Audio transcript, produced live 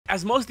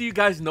As most of you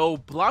guys know,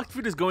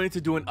 Blox is going to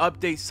do an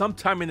update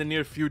sometime in the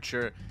near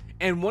future,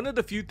 and one of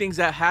the few things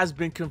that has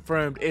been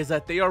confirmed is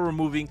that they are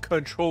removing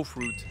control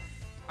fruit.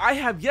 I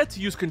have yet to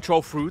use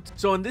control fruit,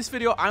 so in this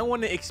video I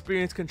want to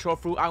experience control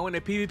fruit. I want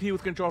to PvP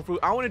with control fruit.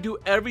 I want to do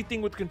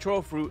everything with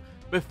control fruit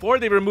before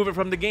they remove it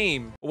from the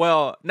game.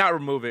 Well, not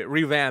remove it,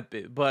 revamp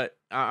it, but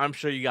I'm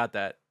sure you got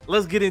that.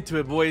 Let's get into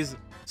it, boys.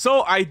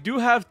 So I do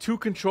have 2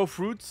 control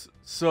fruits.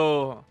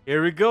 So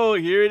here we go.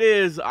 Here it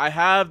is. I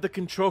have the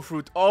control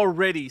fruit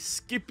already,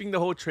 skipping the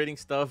whole trading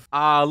stuff.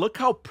 Look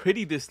how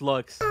pretty this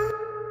looks.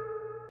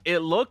 It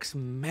looks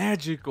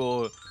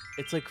magical.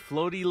 It's like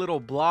floaty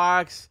little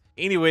blocks.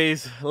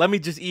 Anyways, let me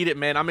just eat it,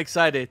 man. I'm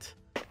excited.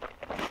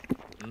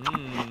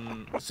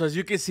 So as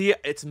you can see,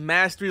 it's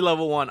mastery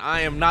level 1.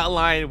 I am not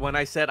lying when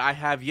I said I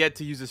have yet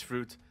to use this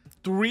fruit.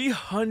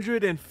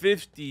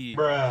 350.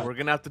 Bruh. We're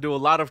gonna have to do a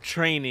lot of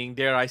training,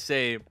 dare I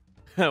say.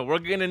 We're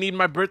gonna need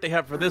my birthday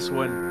hat for this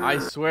one. I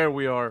swear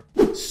we are.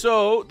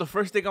 So the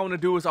first thing I want to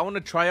do is I want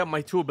to try out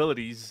my 2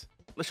 abilities.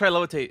 Let's try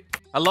levitate.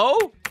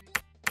 Hello?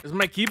 Is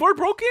my keyboard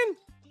broken?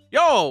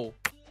 Yo!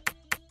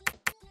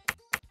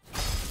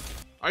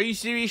 Are you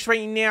serious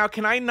right now?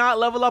 Can I not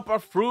level up a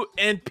fruit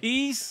in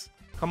peace?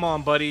 Come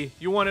on, buddy.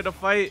 You wanted to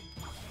fight?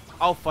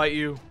 I'll fight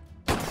you.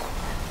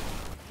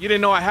 You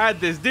didn't know I had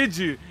this, did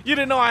you? You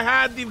didn't know I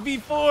had the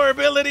V4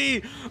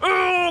 ability.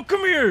 Oh,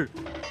 come here.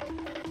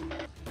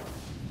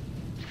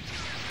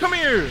 Come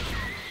here.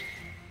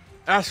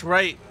 That's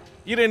right.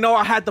 You didn't know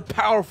I had the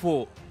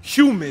powerful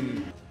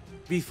human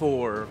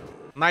V4.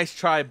 Nice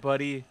try,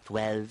 buddy.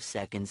 12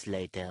 seconds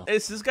later.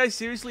 Is this guy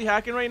seriously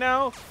hacking right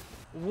now?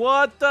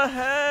 What the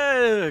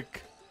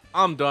heck?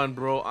 I'm done,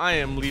 bro. I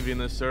am leaving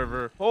the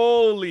server.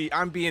 Holy,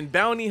 I'm being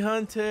bounty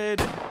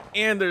hunted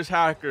and there's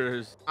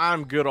hackers.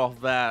 I'm good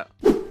off that.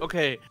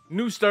 Okay,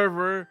 new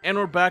server and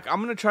we're back. I'm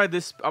gonna try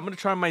this. I'm gonna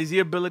try my Z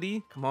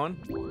ability. Come on.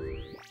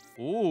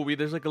 Ooh,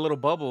 there's like a little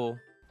bubble.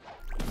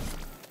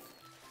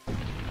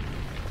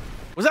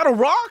 Was that a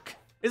rock?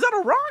 Is that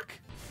a rock?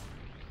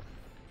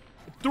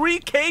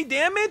 3k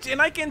damage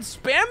and I can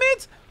spam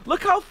it?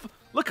 Look at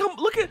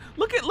the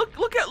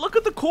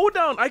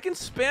cooldown. I can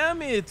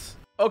spam it.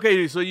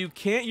 Okay, so you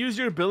can't use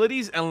your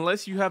abilities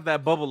unless you have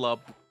that bubble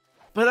up.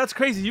 But that's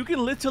crazy. You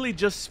can literally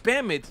just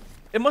spam it.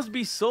 It must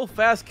be so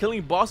fast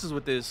killing bosses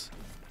with this.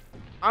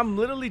 I'm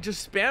literally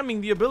just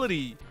spamming the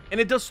ability and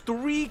it does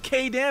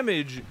 3k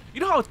damage. You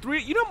know how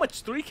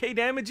much 3k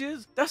damage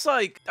is? That's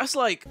like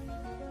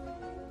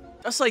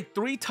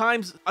 3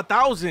 times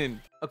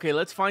 1,000. Okay,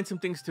 let's find some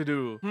things to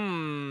do.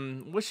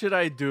 What should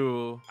I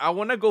do? I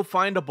want to go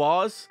find a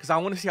boss because I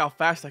want to see how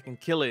fast I can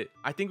kill it.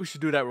 I think we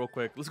should do that real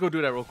quick. Let's go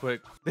do that real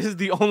quick. This is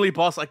the only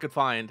boss I could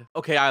find.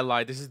 Okay, I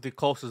lied. This is the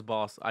closest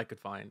boss I could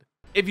find.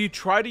 If you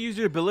try to use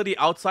your ability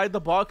outside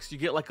the box, you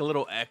get like a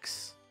little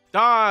X.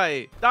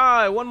 Die!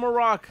 Die! One more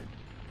rock.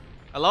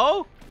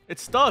 Hello?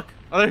 It's stuck.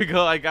 Oh, there you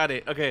go. I got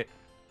it. Okay.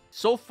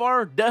 So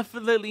far,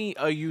 definitely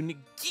a unique...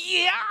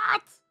 Yeah!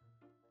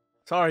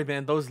 Sorry,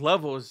 man. Those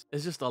levels,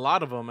 it's just a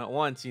lot of them at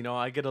once. You know,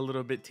 I get a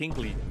little bit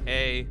tingly.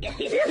 Hey.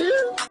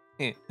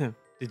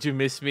 Did you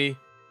miss me?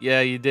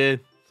 Yeah, you did.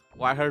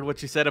 Well, I heard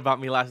what you said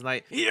about me last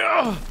night.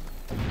 Yeah!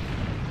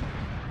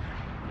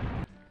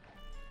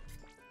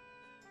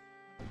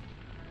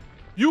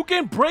 You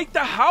can break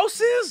the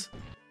houses?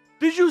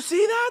 Did you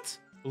see that?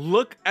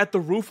 Look at the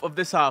roof of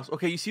this house.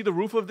 Okay, you see the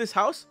roof of this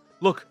house?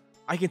 Look,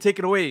 I can take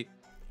it away.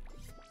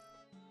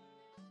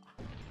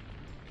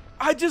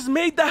 I just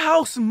made the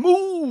house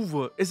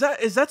move. Is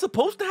that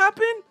supposed to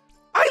happen?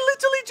 I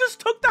literally just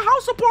took the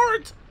house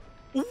apart.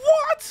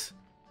 What?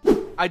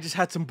 I just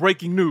had some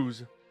breaking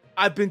news.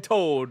 I've been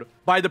told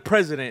by the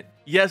president,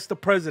 yes, the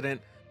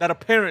president, that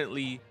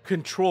apparently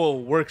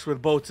control works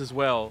with boats as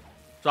well.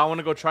 So I want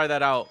to go try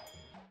that out.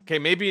 Okay,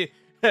 maybe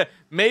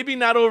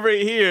not over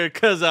here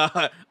because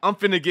I'm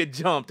finna get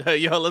jumped.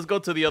 Yo, let's go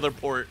to the other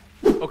port.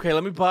 Okay,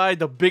 let me buy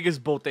the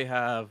biggest boat they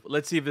have.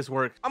 Let's see if this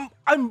works. I'm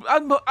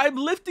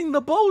lifting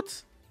the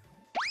boat.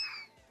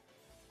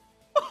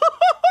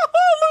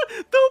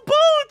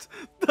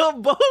 The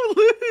boat.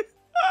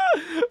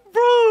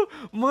 Bro,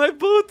 my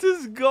boat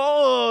is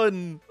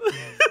gone.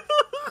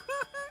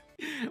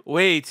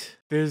 Wait,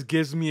 this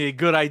gives me a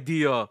good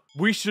idea.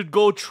 We should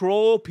go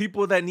troll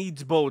people that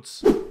needs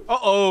boats.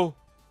 Uh-oh.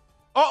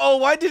 Uh-oh,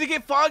 why did it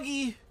get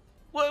foggy?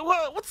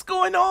 What's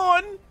going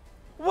on?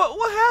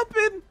 What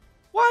happened?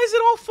 Why is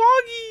it all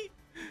foggy?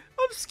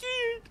 I'm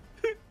scared.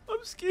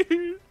 I'm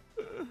scared.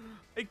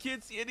 I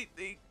can't see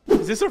anything.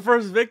 Is this our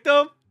first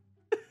victim?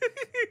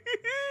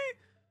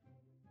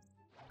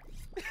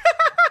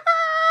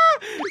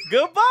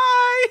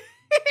 Goodbye.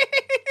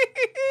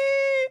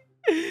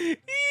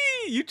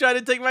 You trying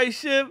to take my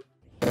ship?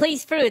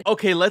 Please, fruit.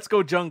 Okay, let's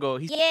go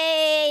jungle.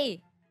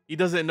 Yay! He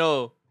doesn't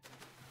know.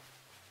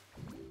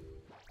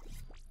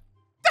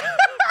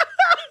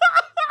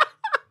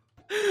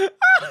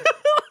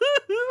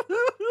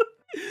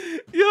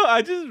 Yo,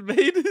 I just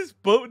made his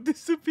boat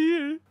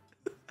disappear.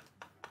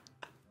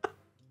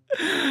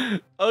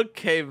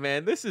 Okay,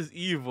 man, this is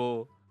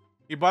evil.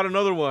 He bought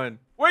another one.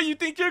 Where you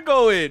think you're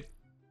going?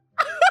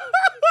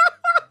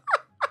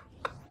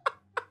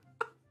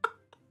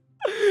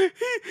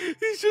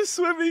 He's just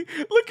swimming.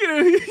 Look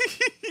at him.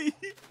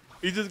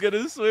 He's just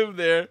gonna swim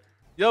there.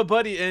 Yo,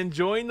 buddy,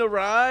 enjoying the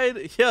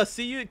ride? Yeah,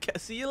 see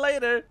you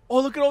later.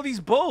 Oh, look at all these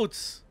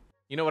boats.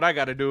 You know what I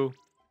gotta do?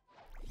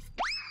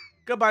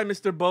 Goodbye,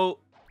 Mr. Boat.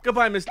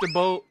 Goodbye, Mr.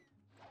 Boat.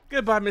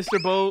 Goodbye,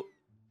 Mr. Boat.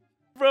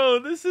 Bro,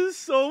 this is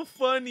so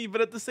funny,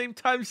 but at the same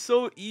time,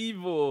 so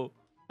evil.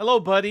 Hello,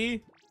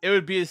 buddy. It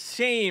would be a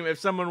shame if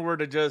someone were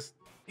to just...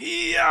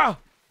 Yeah!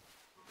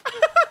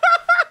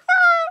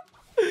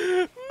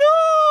 No!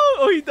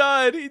 Oh, he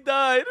died. He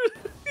died.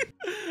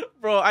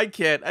 Bro, I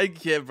can't,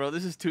 bro.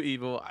 This is too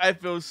evil. I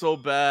feel so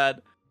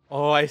bad.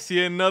 Oh, I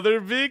see another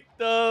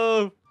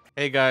victim.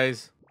 Hey,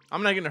 guys.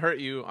 I'm not gonna hurt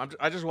you.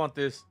 I just want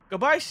this.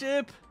 Goodbye,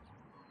 ship.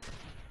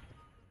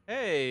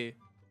 Hey.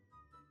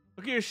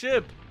 Look at your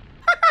ship.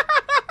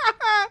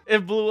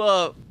 It blew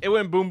up. It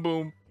went boom,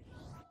 boom.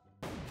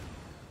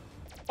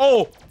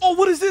 Oh,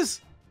 what is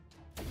this?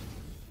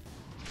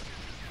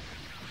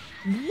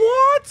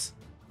 What?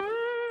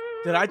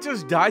 Did I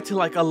just die to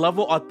like a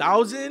level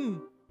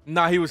 1000?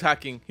 Nah, he was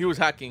hacking. He was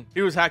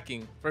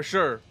hacking for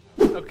sure.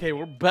 Okay,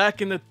 we're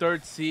back in the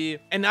third sea.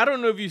 And I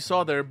don't know if you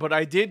saw there, but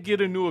I did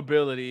get a new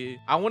ability.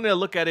 I want to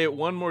look at it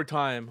one more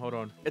time. Hold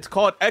on. It's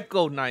called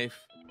Echo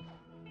Knife.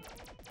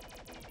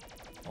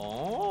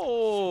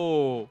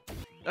 Oh,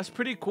 that's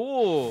pretty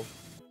cool.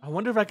 I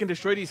wonder if I can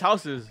destroy these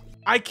houses.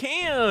 I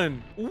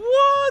can.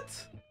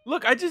 What?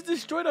 Look, I just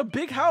destroyed a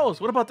big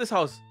house. What about this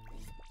house?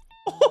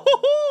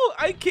 Oh,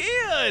 I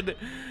can.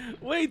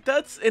 Wait,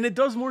 and it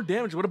does more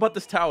damage. What about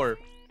this tower?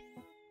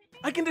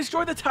 I can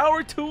destroy the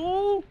tower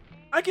too.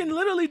 I can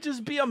literally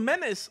just be a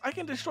menace. I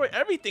can destroy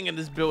everything in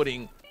this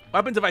building. What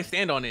happens if I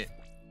stand on it?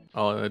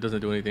 Oh, it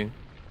doesn't do anything.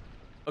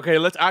 Okay,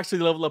 let's actually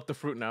level up the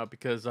fruit now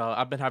because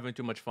I've been having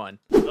too much fun.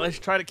 Let's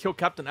try to kill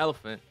Captain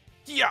Elephant.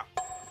 Yeah.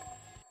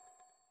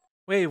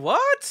 Wait,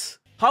 what?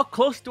 How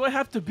close do I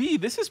have to be?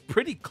 This is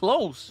pretty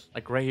close.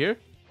 Like right here?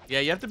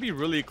 Yeah, you have to be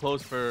really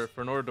close for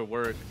in order to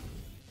work.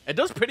 It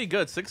does pretty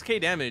good.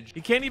 6k damage.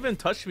 He can't even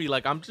touch me.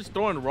 Like, I'm just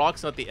throwing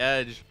rocks at the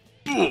edge.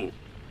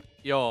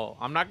 Yo,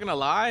 I'm not gonna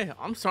lie.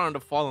 I'm starting to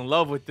fall in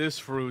love with this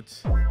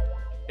fruit.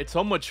 It's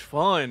so much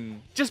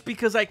fun. Just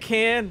because I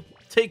can.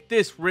 Take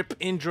this, Rip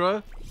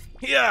Indra.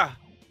 Yeah.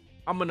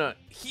 I'm gonna...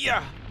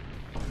 Yeah.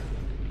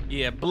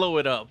 Yeah, blow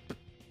it up.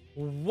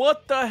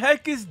 What the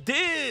heck is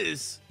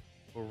this?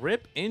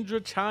 Rip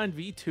Indra Chan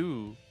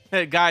V2.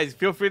 Hey, guys,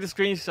 feel free to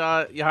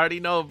screenshot. You already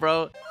know,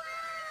 bro.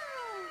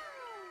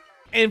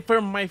 And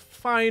for my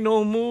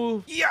final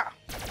move, yeah.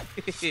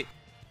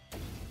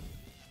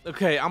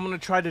 Okay, I'm gonna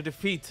try to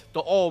defeat the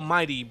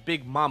almighty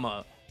Big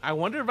Mama. I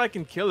wonder if I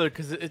can kill her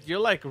because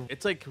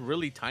it's like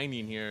really tiny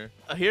in here.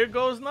 Here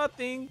goes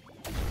nothing.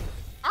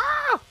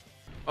 Ah!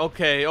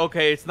 Okay,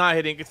 it's not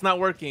hitting. It's not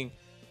working.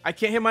 I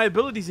can't hit my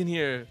abilities in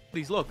here.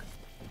 Please look.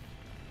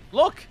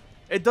 Look,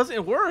 it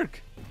doesn't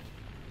work.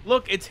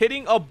 Look, it's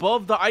hitting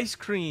above the ice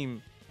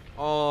cream.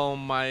 Oh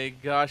my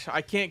gosh,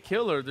 I can't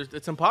kill her.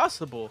 It's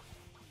impossible.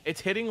 It's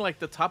hitting like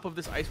the top of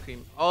this ice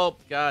cream. Oh,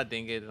 god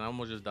dang it. I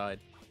almost just died.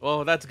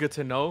 Well, that's good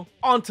to know.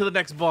 On to the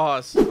next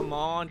boss. Come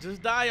on,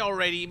 just die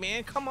already,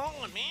 man. Come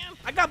on, man.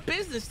 I got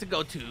business to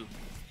go to.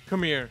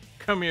 Come here.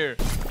 Come here.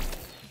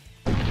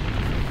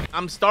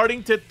 I'm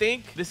starting to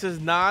think this is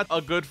not a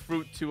good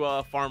fruit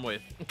to farm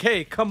with.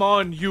 Okay, come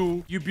on,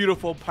 you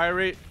beautiful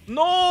pirate.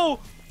 No,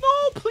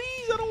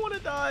 please. I don't want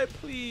to die.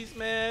 Please,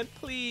 man.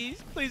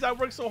 Please. I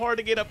worked so hard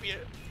to get up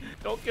here.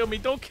 Don't kill me.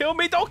 Don't kill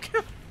me. Don't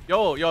kill.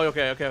 Yo,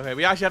 okay.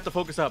 We actually have to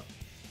focus up.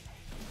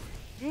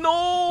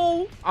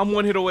 No, I'm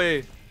one hit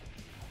away.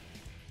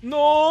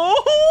 No,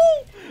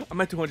 I'm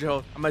at 200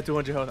 health. I'm at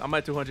 200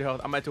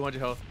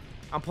 health.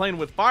 I'm playing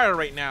with fire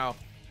right now.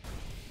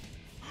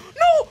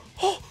 No.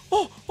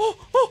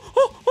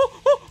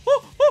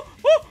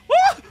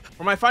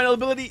 For my final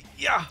ability,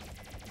 yeah.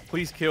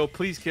 Please kill.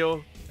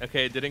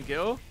 Okay, it didn't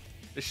kill.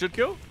 It should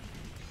kill.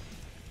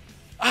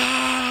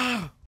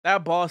 Ah,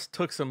 that boss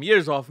took some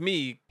years off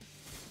me.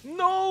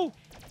 No.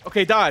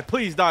 Okay, die.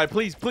 Please die.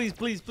 Please.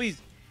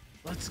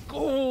 Let's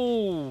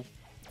go.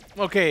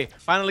 Okay,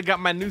 finally got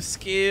my new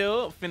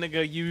skill. Finna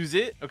go use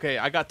it. Okay,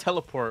 I got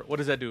teleport. What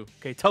does that do?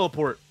 Okay,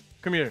 teleport.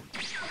 Come here.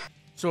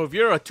 So if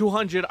you're a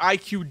 200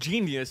 IQ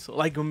genius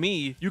like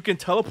me, you can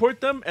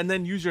teleport them and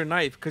then use your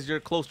knife because you're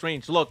close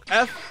range. Look,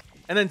 F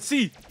and then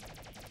C.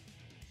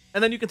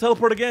 And then you can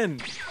teleport again.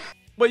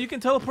 But you can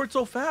teleport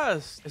so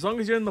fast. As long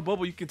as you're in the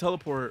bubble, you can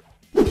teleport.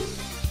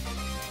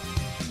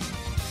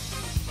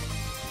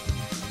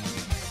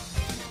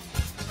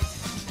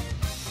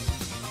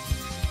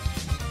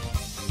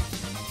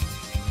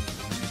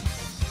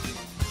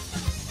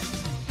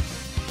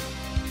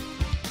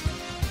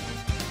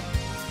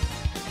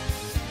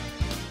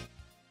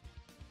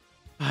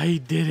 I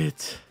did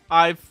it.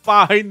 I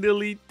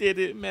finally did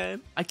it,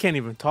 man. I can't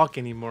even talk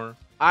anymore.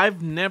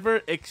 I've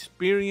never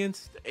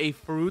experienced a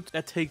fruit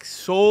that takes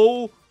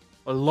so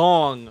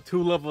long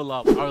to level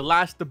up. Our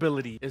last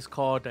ability is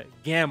called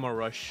Gamma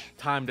Rush.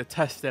 Time to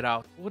test it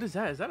out. What is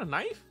that? Is that a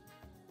knife?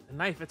 A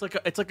knife.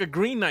 It's like a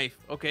green knife.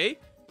 Okay,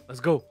 let's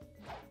go.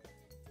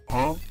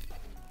 Huh?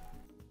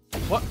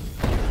 What?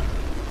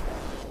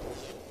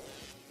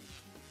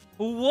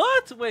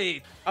 What?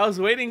 Wait, I was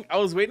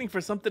waiting for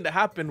something to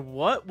happen.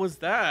 What was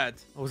that?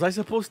 Was I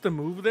supposed to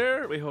move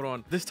there? Wait, hold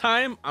on. This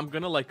time I'm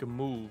gonna like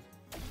move.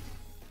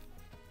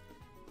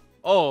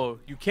 Oh,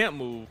 you can't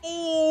move.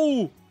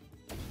 Oh!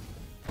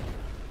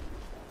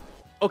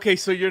 Okay,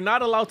 so you're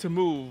not allowed to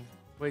move.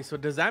 Wait, so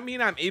does that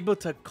mean I'm able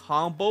to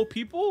combo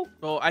people?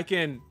 So I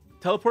can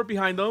teleport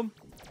behind them,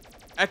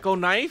 echo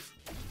knife,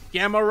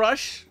 gamma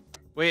rush.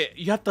 Wait,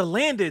 you have to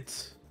land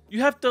it.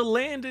 You have to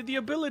land the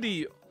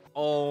ability.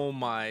 Oh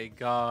my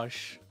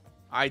gosh.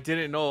 I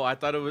didn't know. I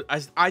thought it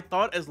was, I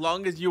thought as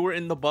long as you were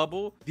in the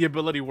bubble, the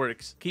ability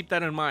works. Keep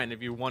that in mind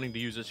if you're wanting to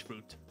use this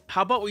fruit.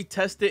 How about we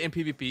test it in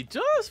PvP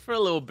just for a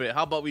little bit?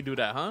 How about we do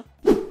that, huh?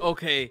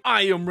 Okay,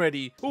 I am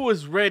ready. Who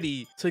is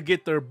ready to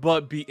get their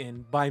butt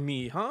beaten by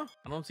me, huh?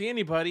 I don't see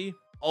anybody.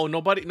 Oh,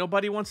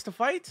 nobody wants to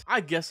fight?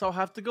 I guess I'll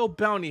have to go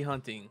bounty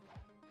hunting.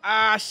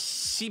 Ah,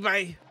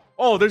 shibai.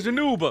 Oh, there's a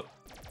noob.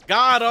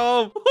 Got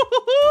him.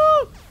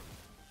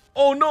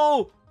 Oh,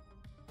 no.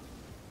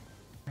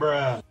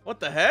 Bruh.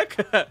 What the heck?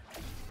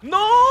 No!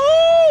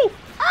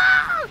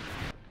 Ah!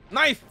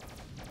 Knife.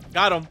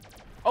 Got him.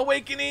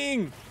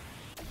 Awakening.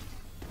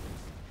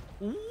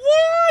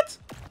 What?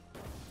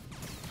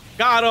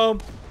 Got him.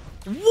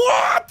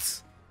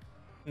 What?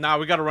 Nah,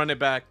 we gotta run it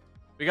back.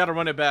 We gotta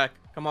run it back.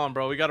 Come on,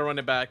 bro. We gotta run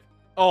it back.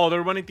 Oh,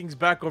 they're running things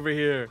back over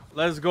here.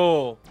 Let's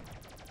go.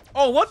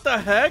 Oh, what the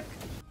heck?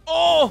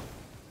 Oh,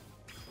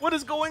 what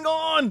is going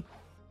on?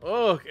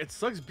 Oh, it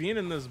sucks being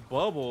in this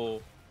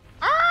bubble.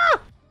 Ah!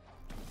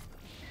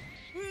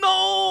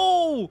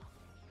 No!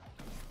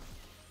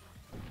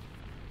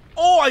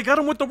 Oh, I got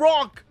him with the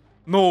rock.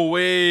 No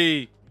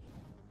way.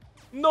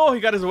 No, he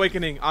got his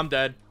awakening. I'm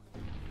dead.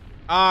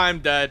 I'm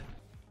dead.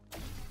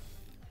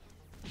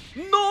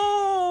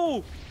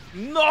 No!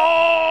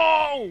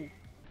 No!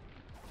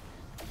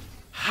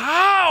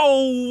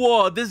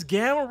 How? This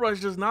gamma rush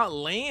does not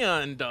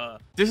land.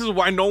 This is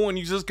why no one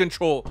uses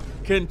control.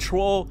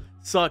 Control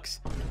sucks.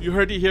 You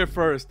heard it here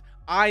first.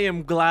 I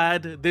am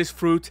glad this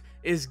fruit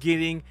is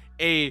getting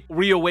a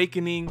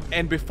reawakening.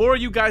 And before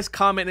you guys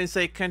comment and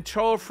say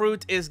control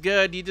fruit is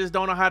good, you just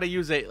don't know how to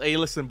use it. Hey,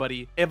 listen,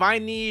 buddy. If I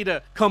need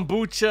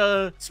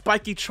kombucha,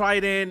 spiky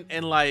trident,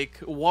 and like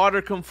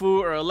water kung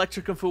fu or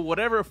electric kung fu,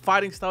 whatever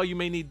fighting style you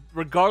may need,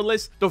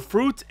 regardless, the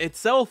fruit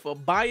itself,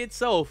 by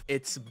itself,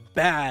 it's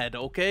bad,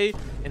 okay?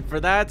 And for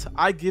that,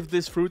 I give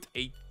this fruit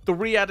a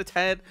 3 out of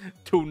 10.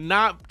 To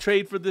not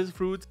trade for this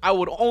fruit. I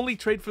would only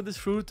trade for this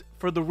fruit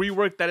for the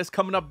rework that is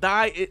coming up.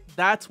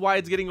 That's why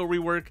it's getting a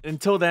rework.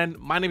 Until then,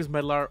 my name is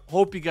Medlar.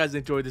 Hope you guys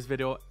enjoyed this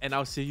video, and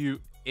I'll see you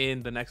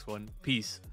in the next one. Peace.